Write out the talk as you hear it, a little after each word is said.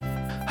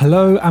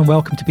Hello and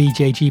welcome to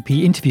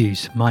BJGP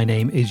Interviews. My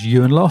name is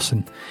Ewan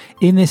Lawson.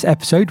 In this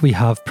episode, we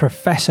have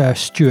Professor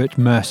Stuart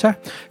Mercer,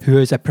 who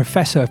is a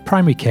Professor of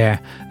Primary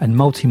Care and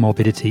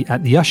Multimorbidity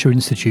at the Usher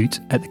Institute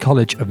at the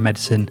College of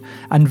Medicine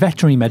and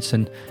Veterinary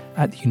Medicine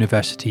at the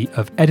University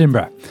of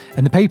Edinburgh.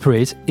 And the paper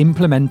is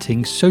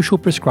Implementing Social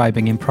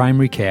Prescribing in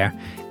Primary Care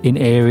in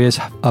Areas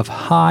of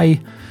High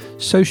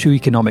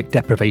Socioeconomic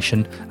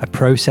Deprivation, a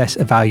Process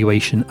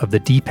Evaluation of the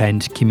Deep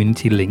End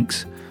Community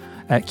Links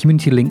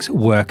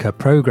Worker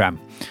Programme.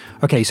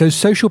 Okay, so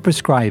social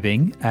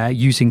prescribing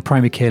using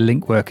primary care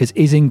link workers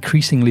is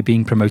increasingly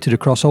being promoted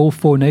across all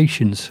four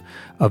nations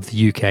of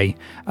the UK,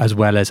 as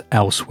well as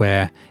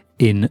elsewhere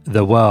in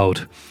the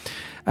world.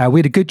 We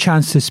had a good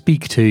chance to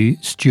speak to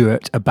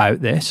Stuart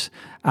about this,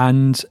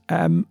 and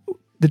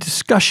the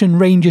discussion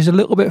ranges a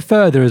little bit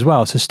further as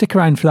well. So stick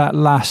around for that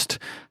last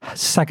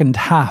second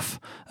half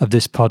of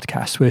this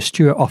podcast, where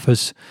Stuart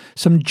offers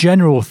some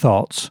general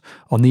thoughts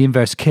on the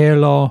inverse care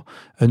law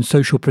and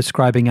social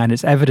prescribing and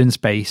its evidence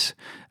base,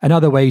 and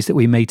other ways that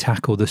we may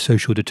tackle the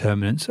social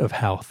determinants of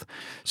health.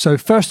 So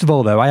first of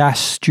all, though, I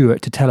asked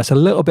Stuart to tell us a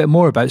little bit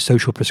more about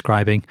social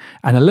prescribing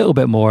and a little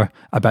bit more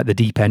about the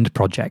Deep End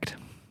project.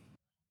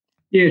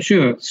 Yeah,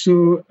 sure.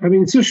 So,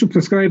 social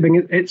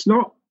prescribing, it's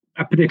not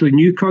a particularly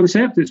new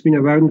concept. It's been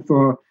around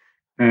for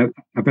a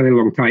very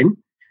long time.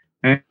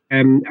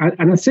 And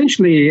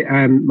essentially,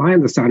 my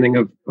understanding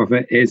of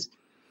it is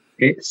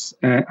it's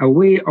a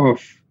way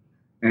of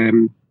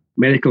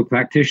medical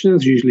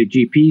practitioners, usually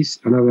GPs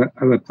and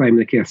other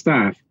primary care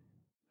staff,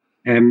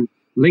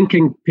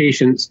 linking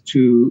patients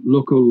to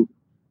local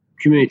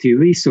community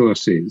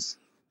resources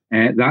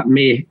that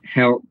may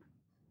help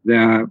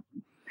their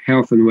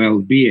health and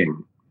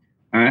well-being.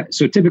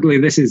 So typically,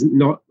 this is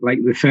not like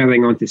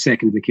referring on to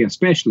secondary care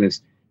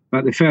specialists,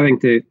 but referring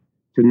to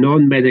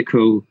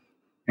non-medical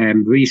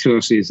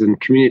resources and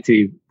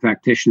community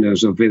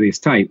practitioners of various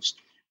types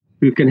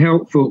who can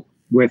help folk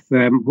with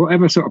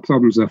whatever sort of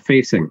problems they're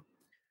facing.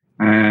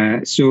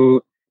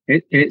 So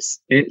it's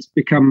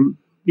become,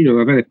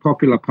 a very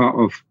popular part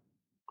of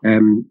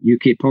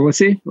UK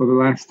policy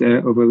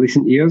over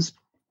recent years.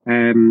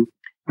 And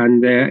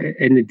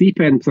in the Deep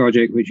End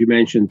project, which you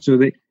mentioned, so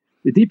the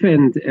Deep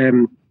End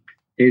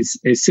is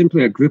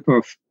simply a group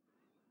of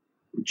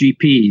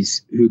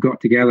GPs who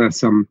got together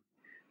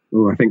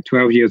I think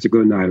 12 years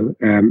ago now,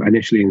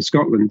 initially in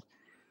Scotland.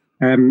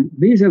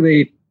 These are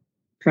the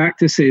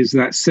practices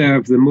that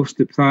serve the most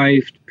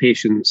deprived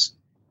patients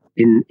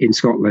in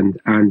Scotland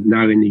and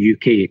now in the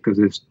UK, because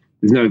there's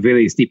now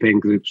various Deep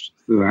End groups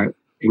throughout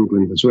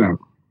England as well.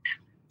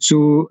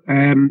 So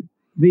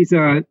these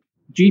are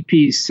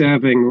GPs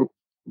serving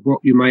what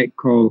you might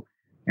call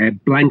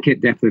blanket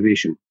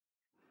deprivation,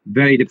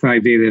 very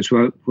deprived areas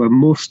where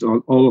most or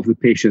all of the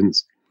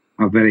patients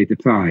are very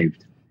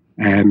deprived.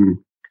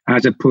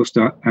 As opposed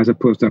to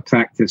a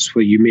practice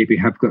where you maybe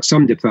have got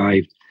some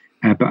deprived,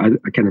 but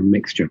a kind of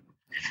mixture.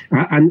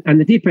 And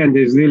the Deep End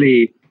is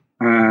really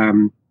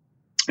an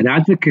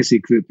advocacy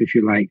group, if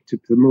you like, to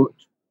promote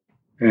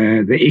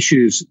the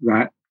issues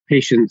that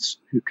patients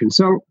who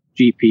consult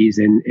GPs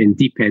in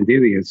Deep End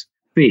areas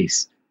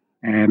face.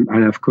 And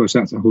of course,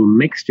 that's a whole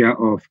mixture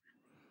of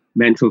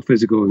mental,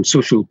 physical, and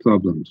social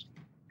problems.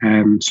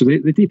 So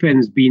the Deep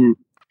End's been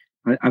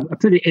a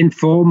pretty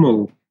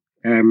informal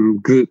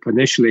group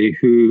initially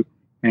who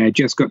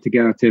just got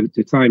together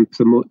to try and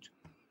promote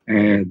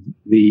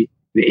the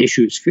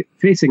issues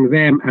facing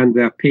them and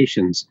their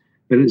patients.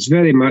 But it's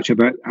very much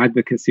about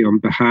advocacy on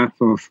behalf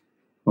of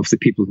the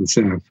people they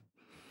serve.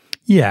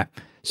 Yeah.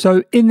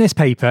 So in this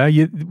paper,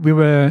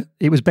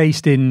 it was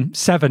based in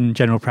 7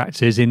 general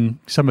practices in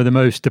some of the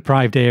most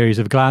deprived areas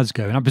of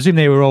Glasgow. And I presume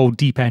they were all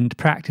Deep End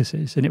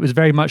practices. And it was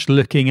very much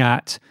looking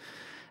at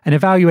an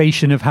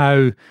evaluation of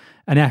how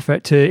an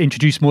effort to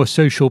introduce more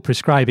social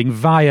prescribing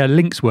via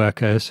links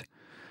workers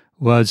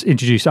was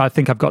introduced. I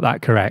think I've got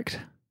that correct.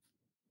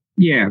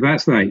 Yeah,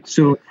 that's right.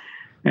 So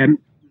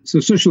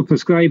social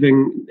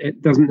prescribing,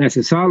 it doesn't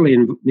necessarily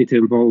need to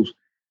involve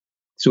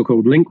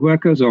so-called link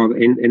workers, or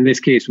in this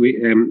case,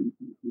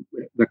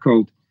 they're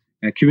called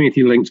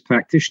community links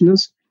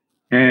practitioners.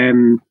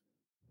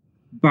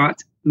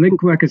 But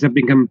link workers have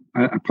become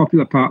a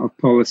popular part of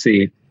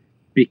policy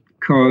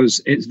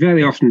because it's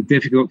very often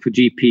difficult for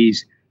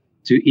GPs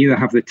to either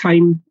have the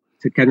time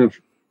to kind of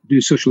do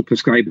social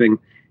prescribing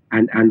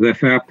and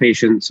refer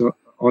patients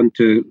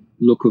onto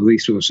local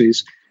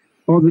resources,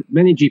 or that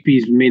many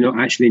GPs may not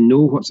actually know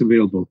what's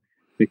available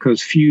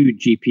because few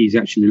GPs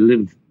actually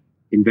live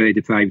in very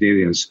deprived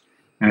areas.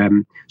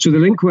 So the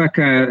link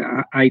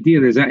worker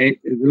idea is that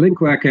the link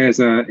worker is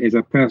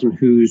a person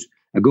who's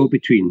a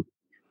go-between,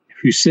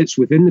 who sits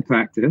within the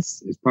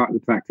practice as part of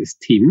the practice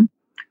team,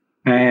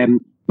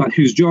 but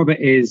whose job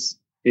it is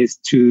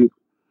to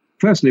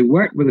firstly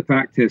work with the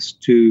practice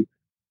to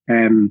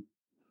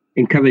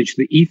encourage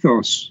the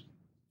ethos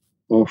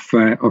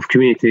of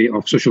community,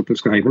 of social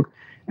prescribing,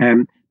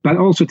 but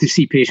also to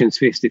see patients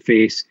face to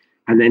face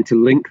and then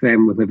to link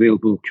them with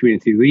available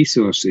community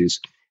resources.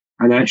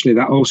 And actually,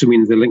 that also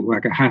means the link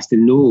worker has to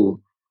know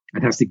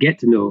and has to get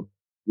to know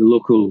the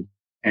local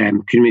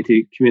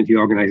community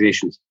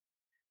organisations.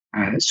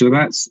 So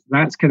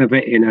that's kind of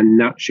it in a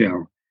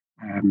nutshell.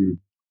 And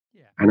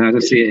as I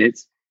say,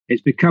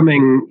 it's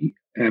becoming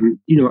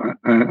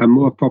a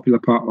more popular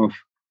part of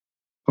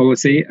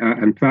policy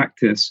and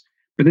practice,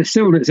 but it's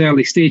still in its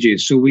early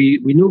stages. So we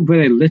know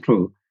very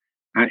little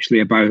actually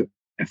about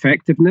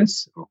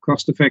effectiveness or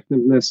cost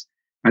effectiveness.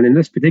 And in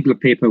this particular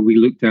paper, we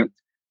looked at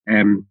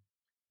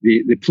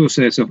the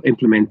process of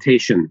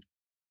implementation,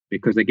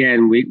 because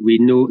again, we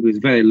know there's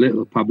very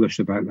little published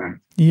about that.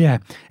 Yeah,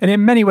 and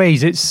in many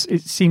ways, it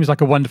seems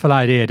like a wonderful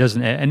idea,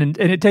 doesn't it? And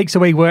it takes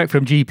away work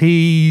from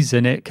GPs,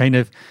 and it kind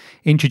of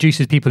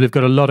introduces people who've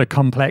got a lot of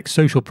complex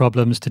social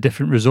problems to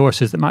different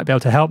resources that might be able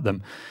to help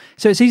them.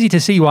 So it's easy to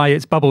see why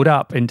it's bubbled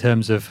up in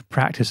terms of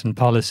practice and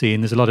policy,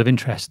 and there's a lot of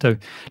interest. So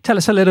tell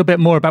us a little bit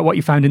more about what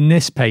you found in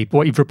this paper,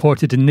 what you've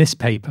reported in this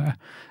paper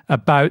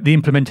about the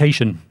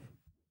implementation.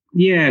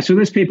 Yeah, so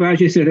this paper, as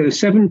you said, there were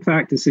 7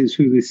 practices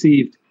who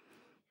received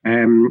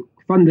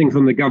funding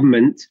from the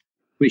government,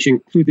 which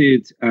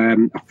included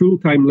a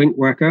full-time link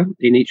worker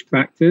in each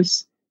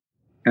practice.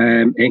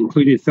 It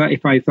included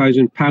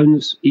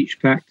 £35,000 each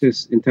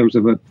practice in terms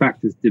of a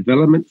practice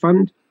development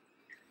fund.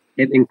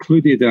 It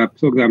included a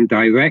program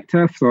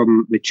director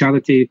from the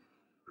charity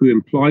who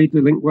employed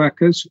the link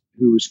workers,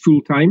 who was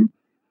full-time.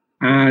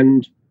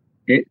 And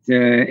it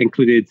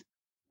included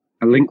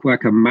a link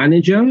worker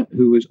manager,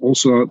 who was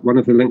also one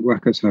of the link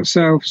workers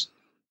herself.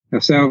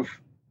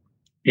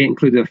 It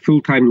included a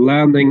full-time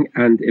learning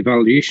and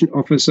evaluation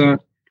officer,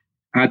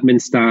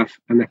 admin staff,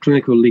 and a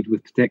clinical lead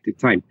with protected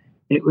time.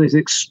 It was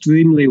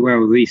extremely well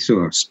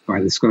resourced by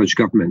the Scottish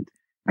Government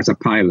as a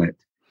pilot.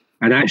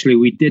 And actually,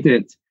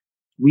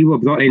 we were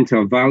brought in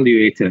to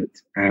evaluate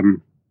it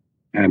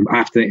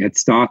after it had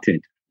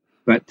started.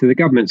 But to the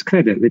government's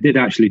credit, they did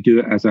actually do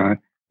it as a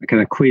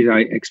kind of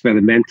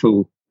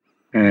quasi-experimental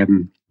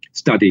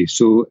study.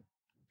 So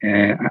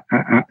there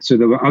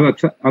were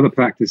other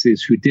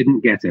practices who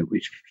didn't get it,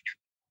 which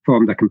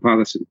formed a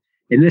comparison.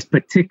 In this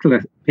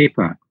particular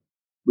paper,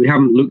 we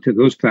haven't looked at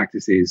those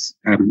practices.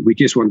 We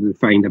just wanted to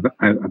find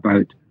out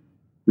about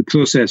the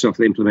process of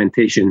the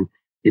implementation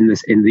in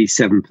these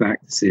 7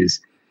 practices,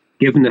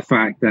 given the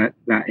fact that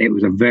it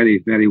was a very,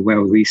 very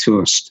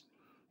well-resourced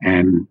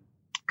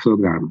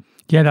program.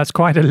 Yeah, that's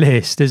quite a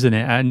list, isn't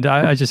it? And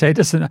I just say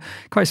it's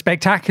quite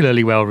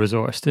spectacularly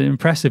well-resourced, and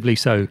impressively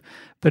so.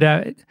 But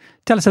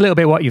tell us a little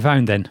bit what you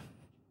found then.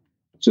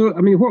 So,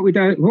 I mean, what we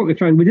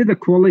found, we did a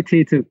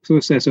qualitative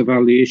process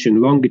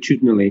evaluation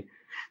longitudinally,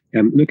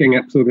 looking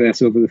at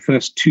progress over the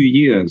first 2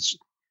 years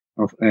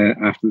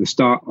after the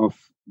start of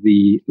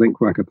the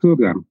link worker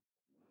program.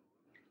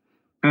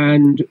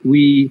 And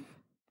we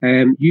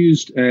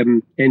used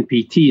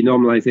NPT,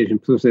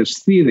 normalization process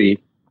theory,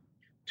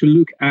 to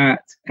look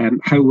at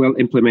how well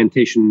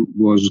implementation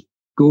was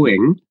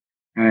going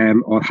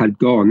or had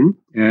gone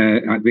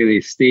at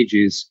various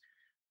stages.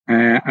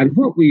 And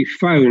what we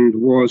found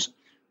was,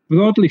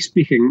 broadly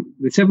speaking,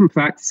 the 7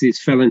 practices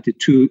fell into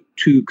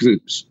two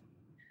groups.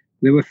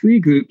 There were 3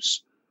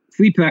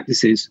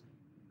 practices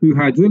who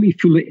had really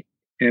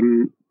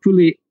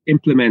fully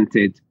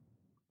implemented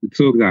the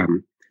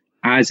program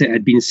as it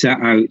had been set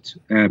out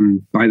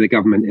by the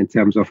government in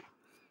terms of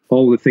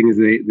all the things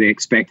they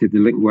expected the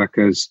link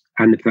workers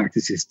and the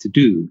practices to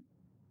do.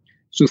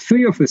 So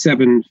 3 of the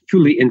 7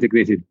 fully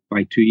integrated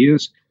by 2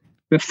 years,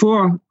 but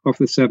 4 of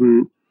the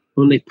 7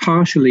 only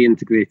partially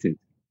integrated.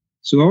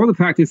 So all the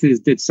practices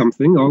did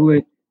something. All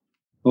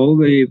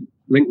the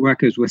link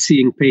workers were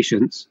seeing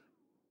patients,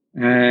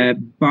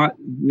 but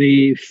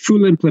the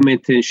full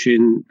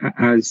implementation,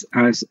 as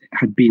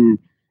had been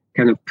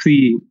kind of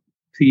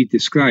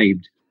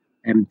pre-described,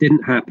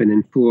 didn't happen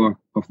in 4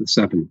 of the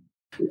 7.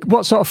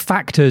 What sort of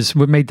factors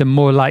would made them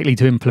more likely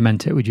to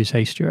implement it, would you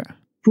say, Stuart?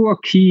 4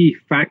 key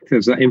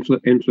factors that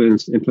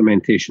influenced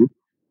implementation.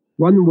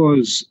 One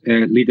was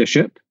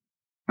leadership.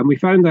 And we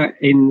found that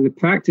in the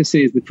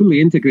practices, the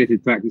fully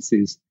integrated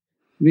practices,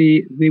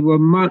 there was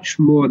much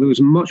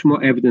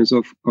more evidence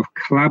of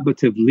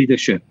collaborative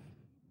leadership,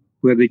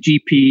 where the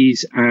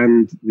GPs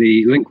and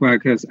the link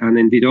workers and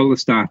indeed all the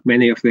staff,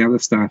 many of the other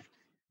staff,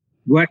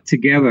 worked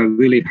together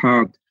really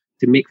hard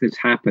to make this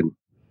happen.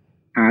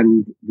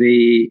 And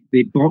they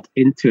bought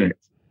into it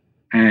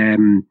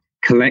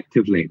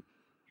collectively.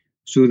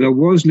 So there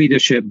was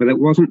leadership, but it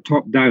wasn't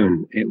top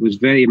down. It was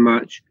very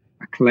much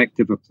a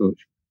collective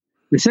approach.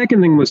 The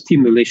second thing was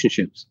team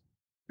relationships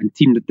and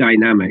team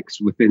dynamics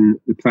within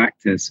the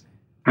practice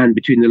and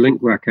between the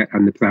link worker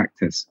and the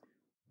practice.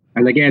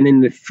 And again,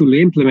 in the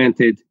fully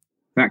implemented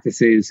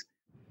practices,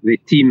 the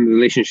team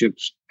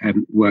relationships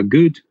were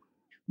good.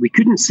 We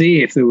couldn't say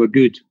if they were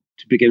good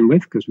to begin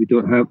with because we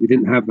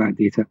didn't have that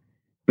data,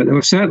 but they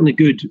were certainly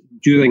good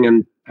during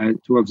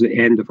and towards the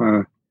end of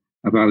our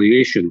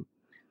evaluation.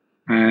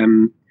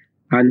 And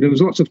there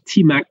was lots of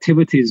team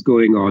activities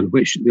going on,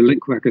 which the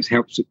link workers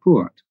helped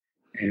support.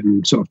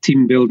 Sort of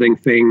team building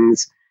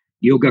things,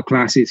 yoga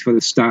classes for the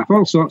staff,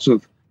 all sorts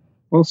of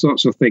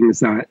things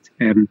that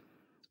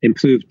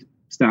improved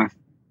staff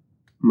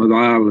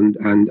morale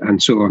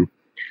and so on.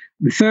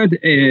 The third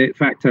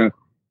factor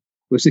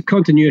was the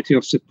continuity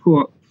of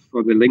support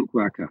for the link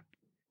worker.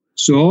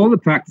 So all the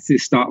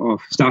practices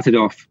started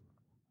off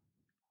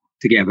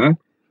together,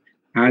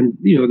 and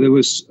there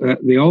was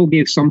they all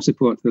gave some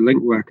support to the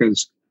link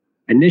workers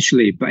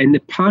initially, but in the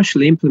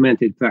partially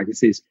implemented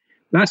practices,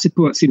 that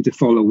support seemed to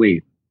fall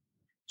away.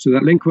 So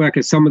that link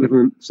workers, some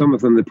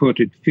of them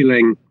reported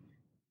feeling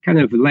kind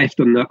of left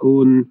on their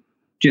own,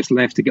 just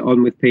left to get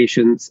on with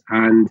patients,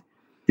 and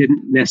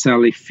didn't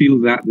necessarily feel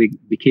that they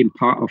became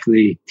part of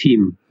the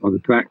team or the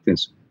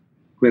practice.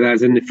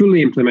 Whereas in the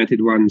fully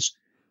implemented ones,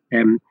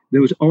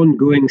 there was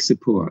ongoing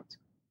support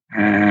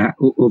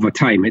over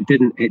time. It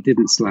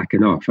didn't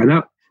slacken off, and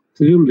that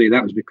presumably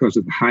that was because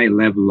of the high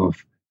level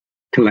of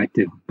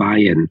collective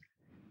buy-in.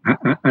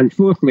 And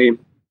fourthly,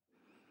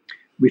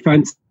 we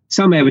found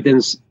some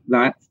evidence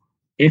that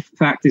if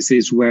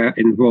practices were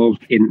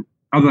involved in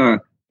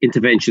other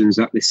interventions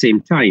at the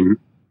same time,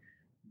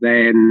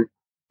 then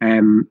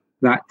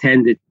that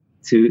tended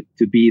to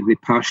be the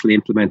partially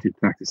implemented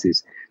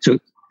practices. So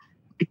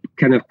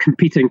kind of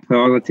competing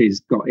priorities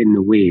got in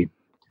the way.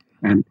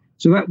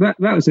 So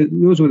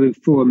those were the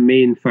four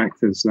main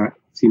factors that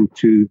seemed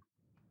to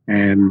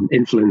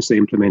influence the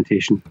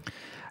implementation.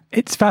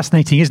 It's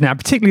fascinating, isn't it?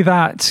 Particularly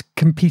that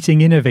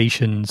competing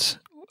innovations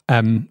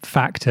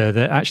factor,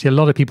 that actually a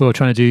lot of people are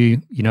trying to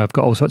do, have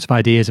got all sorts of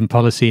ideas and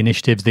policy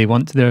initiatives. There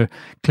are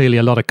clearly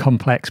a lot of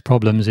complex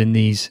problems in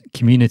these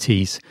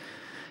communities.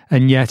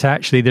 And yet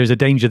actually there's a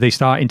danger they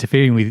start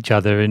interfering with each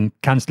other and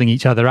cancelling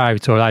each other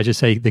out, or I just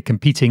say the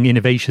competing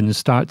innovations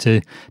start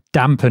to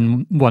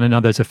dampen one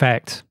another's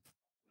effect.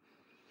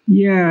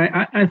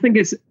 Yeah, I think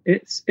it's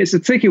a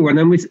tricky one,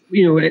 and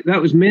that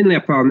was mainly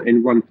apparent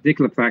in one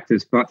particular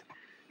practice. But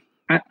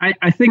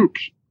I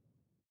think,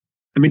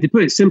 to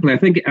put it simply, I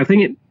think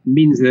it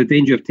means the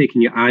danger of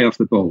taking your eye off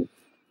the ball,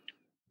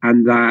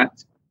 and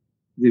that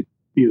the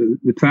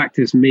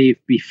practice may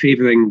be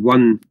favouring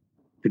one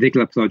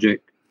particular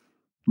project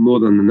more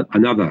than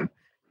another,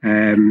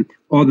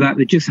 or that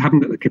they just haven't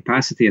got the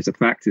capacity as a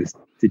practice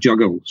to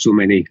juggle so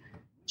many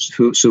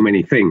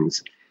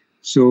things.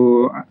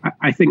 So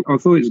I think,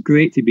 although it's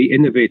great to be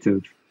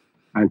innovative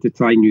and to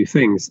try new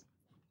things,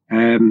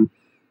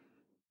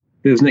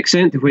 there's an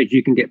extent to which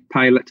you can get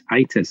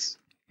pilot-itis.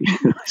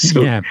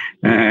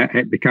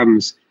 It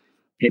becomes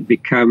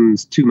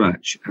too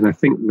much, and I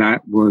think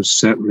that was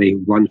certainly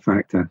one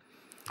factor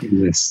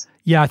in this.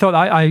 Yeah, I thought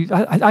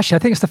I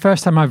think it's the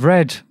first time I've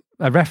read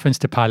a reference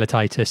to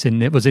pilotitis,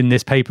 and it was in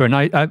this paper, and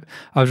I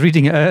was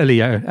reading it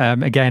earlier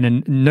again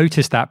and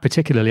noticed that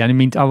particularly. And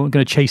I'm going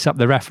to chase up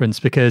the reference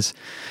because,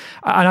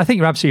 and I think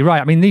you're absolutely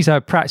right. These are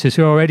practices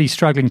who are already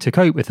struggling to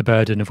cope with the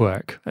burden of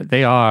work.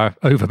 They are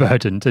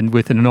overburdened and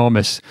with an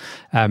enormous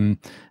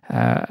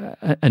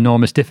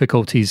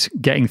difficulties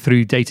getting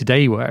through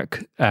day-to-day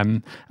work.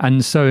 And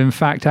so, in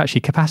fact, actually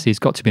capacity has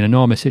got to be an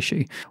enormous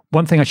issue.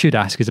 One thing I should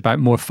ask is about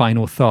more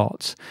final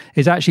thoughts,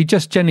 is actually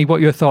just generally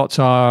what your thoughts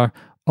are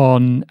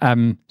on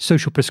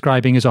social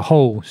prescribing as a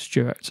whole,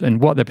 Stuart, and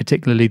what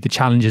particularly the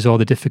challenges or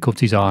the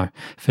difficulties are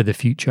for the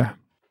future.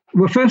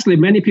 Well, firstly,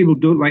 many people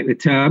don't like the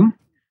term.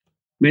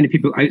 Many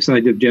people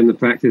outside of general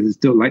practice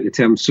don't like the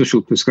term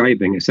social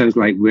prescribing. It sounds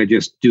like we're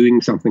just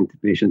doing something to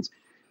patients.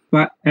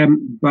 But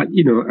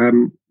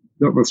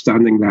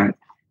notwithstanding that,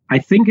 I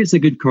think it's a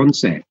good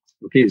concept.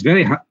 Okay, it's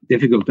very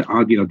difficult to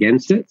argue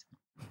against it.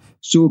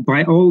 So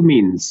by all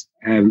means,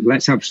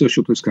 let's have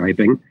social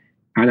prescribing.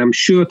 And I'm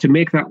sure to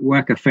make that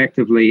work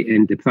effectively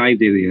in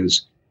deprived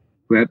areas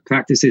where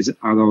practices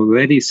are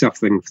already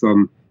suffering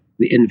from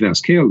the inverse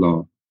care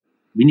law,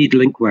 we need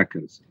link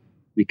workers.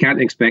 We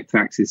can't expect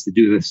practices to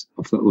do this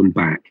off their own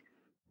back.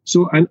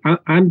 So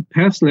I'm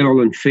personally all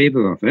in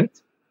favour of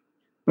it.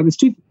 But there's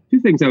two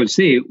things I would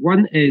say.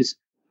 One is,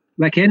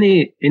 like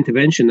any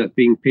intervention that's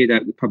being paid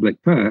out of the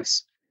public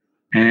purse,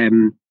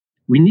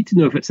 we need to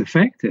know if it's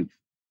effective.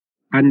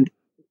 And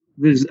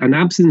there's an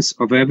absence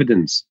of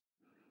evidence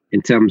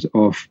in terms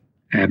of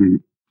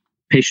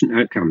patient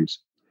outcomes.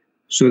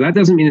 So that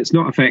doesn't mean it's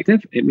not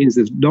effective. It means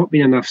there's not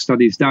been enough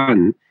studies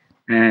done.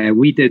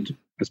 We did,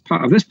 as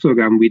part of this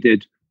program, we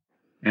did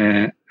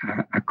a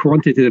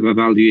quantitative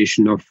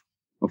evaluation of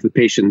the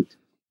patient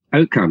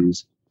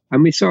outcomes.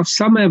 And we saw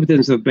some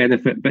evidence of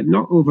benefit, but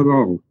not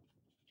overall.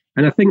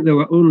 And I think there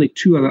were only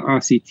 2 other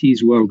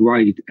RCTs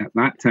worldwide at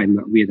that time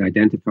that we had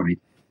identified.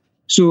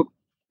 So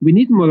we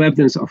need more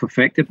evidence of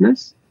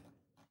effectiveness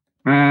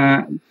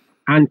and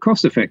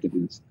cost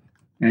effectiveness.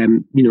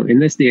 In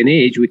this day and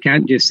age, we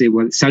can't just say,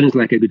 well, it sounds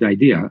like a good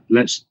idea.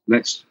 Let's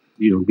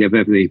give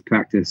every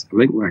practice a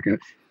link worker.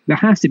 There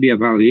has to be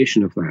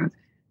evaluation of that.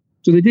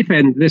 So the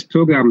DFEN, this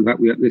program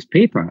this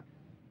paper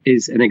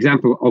is an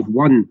example of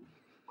one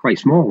quite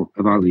small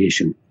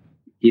evaluation,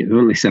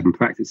 only 7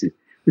 practices.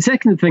 The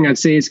second thing I'd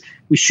say is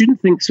we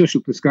shouldn't think social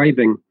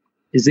prescribing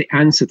is the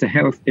answer to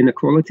health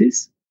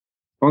inequalities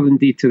or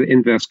indeed to the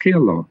inverse care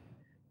law.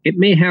 It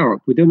may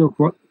help. We don't know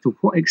to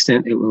what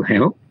extent it will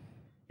help.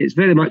 It's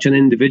very much an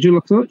individual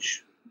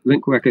approach.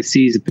 Link worker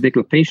sees a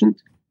particular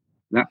patient.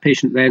 That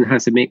patient then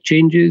has to make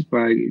changes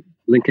by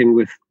linking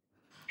with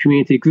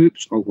community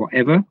groups or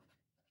whatever.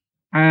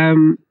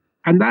 And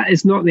that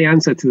is not the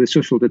answer to the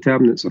social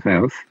determinants of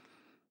health.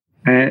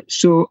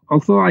 So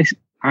although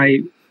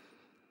I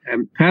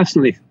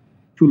personally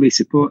fully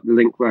support the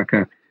link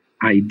worker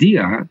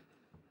idea,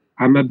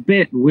 I'm a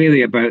bit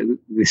wary about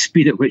the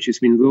speed at which it's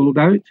been rolled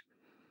out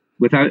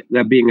without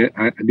there being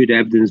a good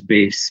evidence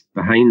base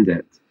behind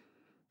it.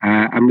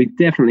 And we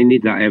definitely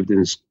need that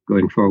evidence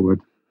going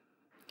forward.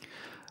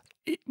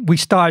 We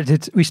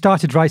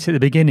started right at the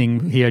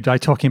beginning here by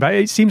talking about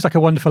it. It seems like a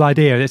wonderful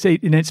idea.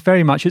 It's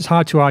very much, it's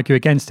hard to argue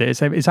against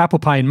it. It's apple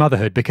pie and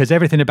motherhood, because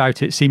everything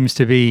about it seems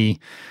to be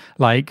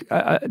like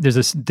there's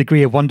a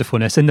degree of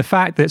wonderfulness. And the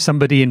fact that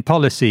somebody in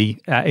policy,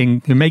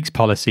 who makes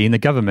policy in the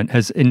government,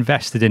 has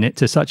invested in it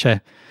to such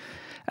a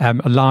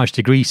large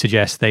degree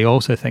suggests they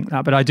also think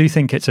that. But I do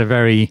think it's a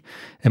very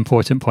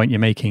important point you're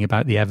making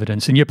about the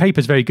evidence. And your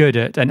paper's very good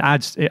at, and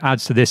it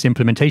adds to this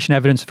implementation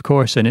evidence, of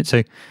course, and it's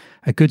a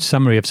good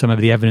summary of some of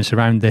the evidence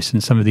around this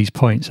and some of these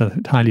points. I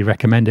highly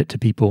recommend it to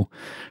people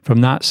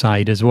from that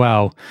side as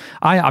well.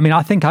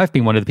 I think I've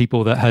been one of the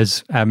people that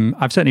has,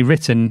 I've certainly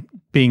written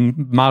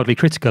being mildly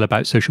critical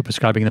about social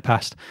prescribing in the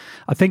past.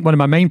 I think one of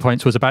my main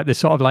points was about this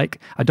sort of like,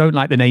 I don't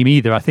like the name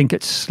either. I think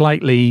it's got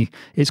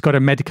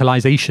a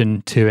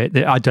medicalization to it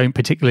that I don't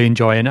particularly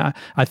enjoy. And I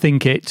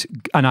think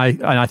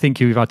I think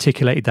you've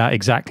articulated that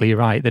exactly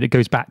right, that it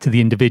goes back to the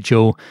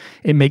individual.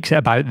 It makes it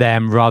about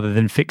them rather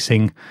than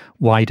fixing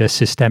wider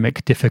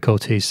systemic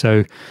difficulties.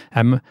 So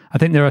I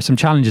think there are some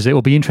challenges. It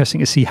will be interesting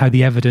to see how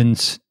the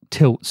evidence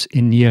tilts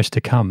in years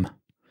to come.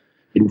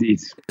 Indeed,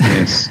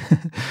 yes.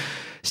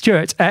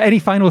 Stuart, any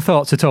final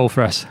thoughts at all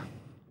for us?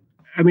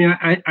 I mean,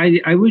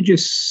 I would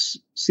just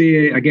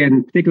say,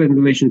 again, particularly in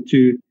relation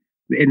to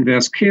the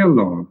inverse care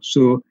law.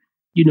 So,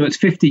 it's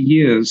 50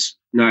 years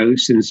now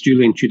since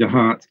Julian Tudor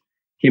Hart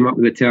came up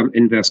with the term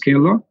inverse care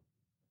law.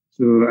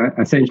 So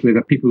essentially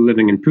that people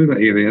living in poorer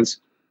areas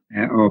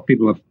or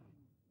people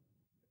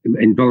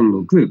in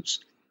vulnerable groups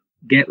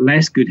get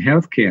less good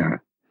health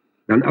care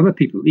than other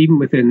people, even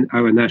within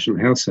our National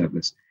Health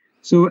Service.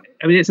 So,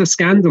 I mean, it's a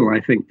scandal,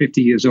 I think,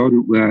 50 years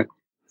on, we're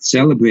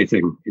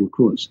celebrating, in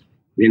quotes,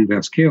 the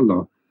inverse care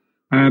law.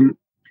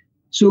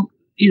 So,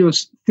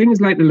 things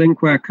like the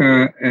link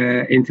worker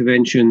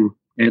intervention,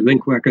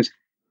 link workers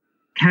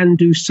can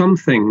do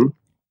something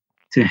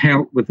to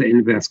help with the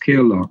inverse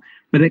care law,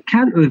 but it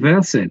can't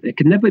reverse it. It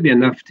can never be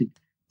enough to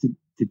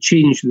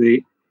change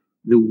the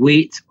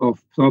weight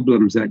of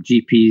problems that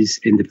GPs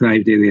in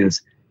deprived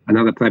areas and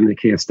other primary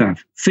care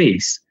staff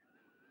face,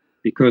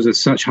 because of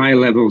such high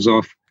levels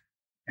of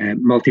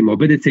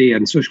multimorbidity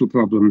and social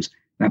problems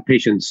that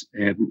patients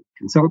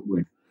consult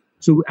with.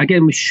 So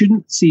again, we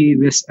shouldn't see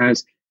this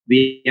as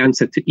the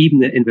answer to even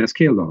the inverse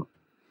care law.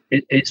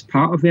 It's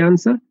part of the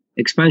answer.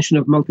 Expansion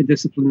of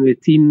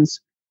multidisciplinary teams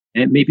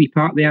may be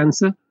part of the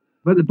answer.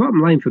 But the bottom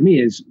line for me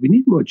is we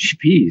need more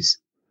GPs,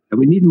 and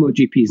we need more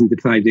GPs in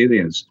deprived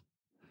areas.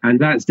 And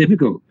that's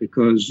difficult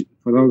because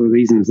for all the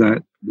reasons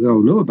that we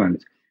all know about.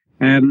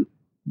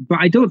 But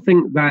I don't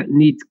think that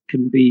need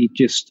can be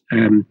just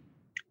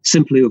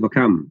simply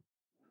overcome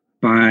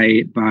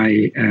by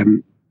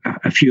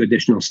a few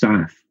additional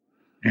staff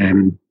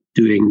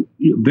doing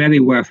very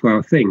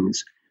worthwhile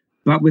things,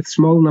 but with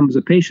small numbers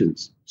of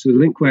patients. So the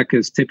link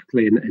workers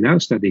typically in our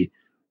study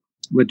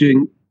were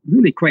doing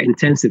really quite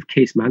intensive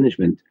case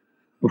management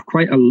of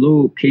quite a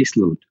low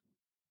caseload.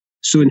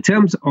 So in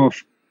terms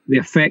of the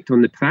effect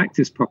on the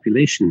practice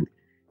population,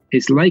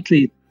 it's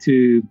likely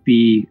to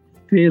be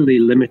fairly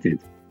limited.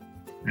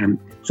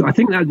 So I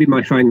think that would be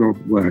my final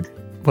word.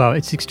 Well,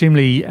 it's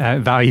extremely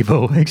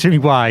valuable, extremely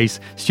wise.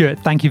 Stuart,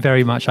 thank you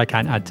very much. I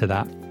can't add to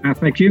that.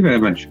 Thank you very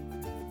much.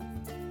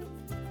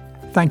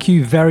 Thank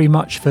you very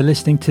much for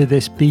listening to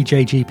this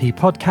BJGP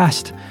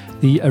podcast.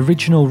 The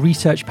original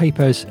research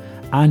papers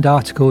and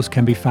articles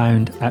can be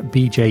found at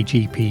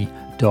bjgp.org.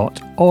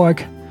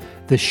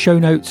 The show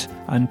notes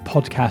and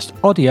podcast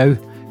audio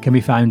can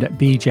be found at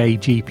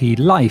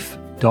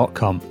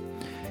bjgplife.com.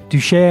 Do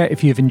share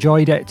if you've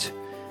enjoyed it.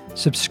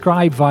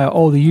 Subscribe via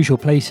all the usual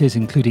places,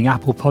 including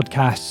Apple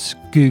Podcasts,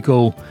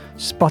 Google,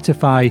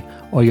 Spotify,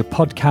 or your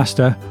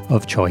podcaster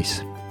of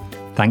choice.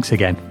 Thanks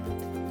again.